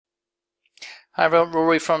Hi everyone,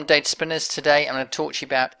 Rory from Data Spinners. Today I'm going to talk to you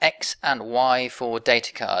about X and Y for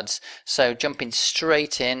data cards. So jumping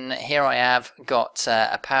straight in, here I have got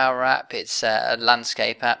a Power App. It's a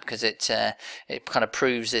landscape app because it kind of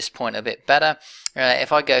proves this point a bit better.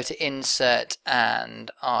 If I go to Insert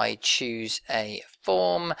and I choose a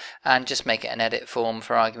form and just make it an edit form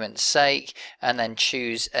for argument's sake, and then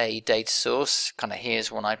choose a data source, kind of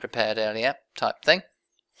here's one I prepared earlier type thing.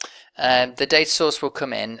 The data source will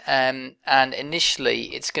come in, and initially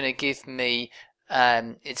it's going to give me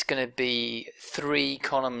it's going to be 3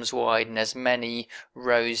 columns wide and as many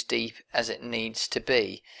rows deep as it needs to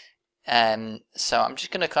be. So I'm just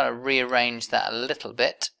going to kind of rearrange that a little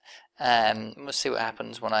bit. We'll see what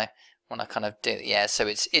happens when I kind of do it. Yeah, so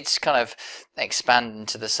it's kind of expanding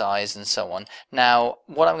to the size and so on. Now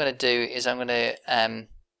what I'm going to do is I'm going to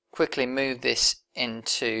quickly move this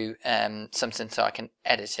into something so I can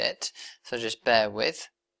edit it, so just bear with.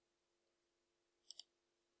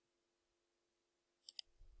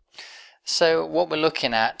 So what we're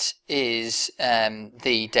looking at is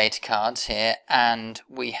the data cards here, and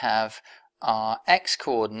we have our X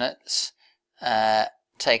coordinates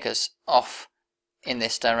take us off in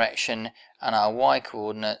this direction and our Y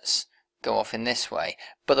coordinates go off in this way.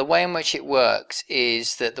 But the way in which it works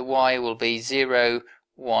is that the Y will be 0,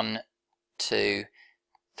 1, 2,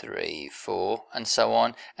 3, 4 and so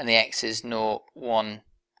on, and the X is 0, 1,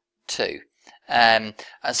 2. And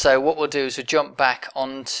so what we'll do is we'll jump back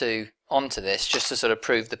onto this just to sort of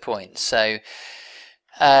prove the point. So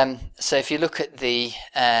so if you look at the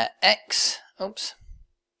X, if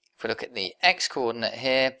we look at the X coordinate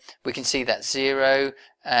here, we can see that's 0.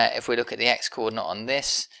 If we look at the X coordinate on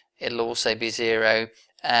this, it'll also be 0,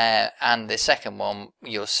 and the second one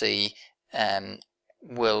you'll see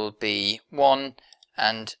will be 1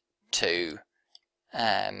 and 2,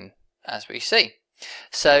 as we see.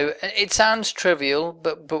 So it sounds trivial,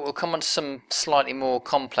 but we'll come on to some slightly more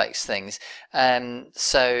complex things.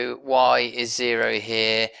 So Y is 0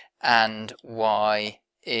 here and Y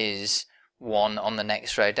is 1 on the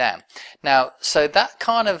next row down. Now, so that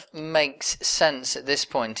kind of makes sense at this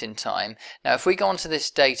point in time. Now, if we go onto this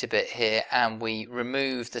data bit here and we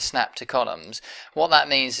remove the snap to columns, what that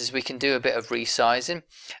means is we can do a bit of resizing.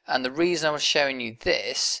 And the reason I was showing you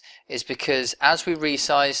this is because as we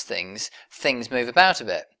resize things move about a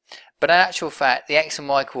bit. But in actual fact, the X and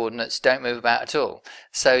Y coordinates don't move about at all.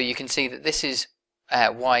 So you can see that this is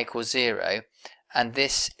Y equals 0, and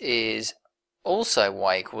this is also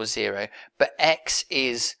Y equals 0, but X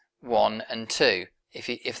is 1 and 2,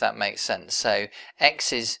 if that makes sense. So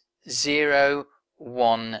X is 0,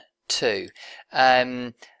 1, 2.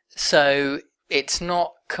 So it's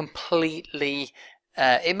not completely,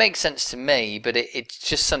 it makes sense to me, but it's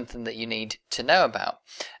just something that you need to know about.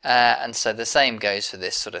 And so the same goes for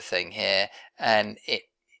this sort of thing here, and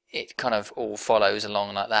it kind of all follows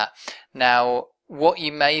along like that. Now, what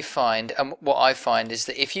you may find, and what I find, is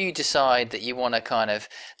that if you decide that you want to kind of,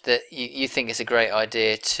 that you think it's a great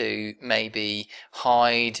idea to maybe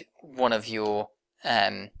hide one of your,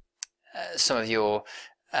 some of your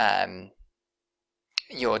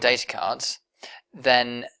data cards,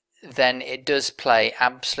 then it does play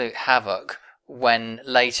absolute havoc when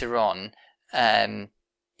later on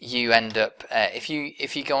you end up, if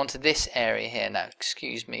you go onto this area here, now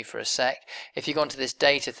excuse me for a sec, if you go onto this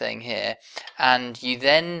data thing here and you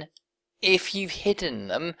then, if you've hidden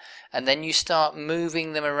them and then you start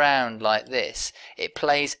moving them around like this, it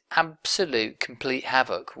plays absolute complete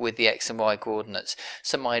havoc with the X and Y coordinates.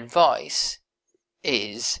 So my advice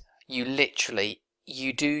is you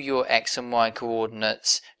do your X and Y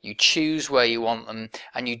coordinates, you choose where you want them,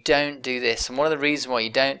 and you don't do this. And one of the reasons why you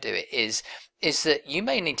don't do it is that you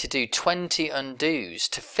may need to do 20 undos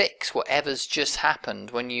to fix whatever's just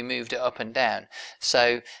happened when you moved it up and down.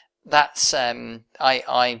 So that's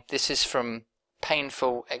this is from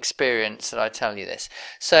painful experience that I tell you this.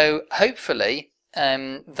 So hopefully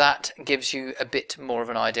that gives you a bit more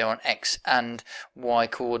of an idea on X and Y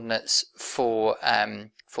coordinates for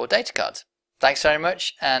data cards. Thanks very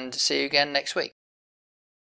much, and see you again next week.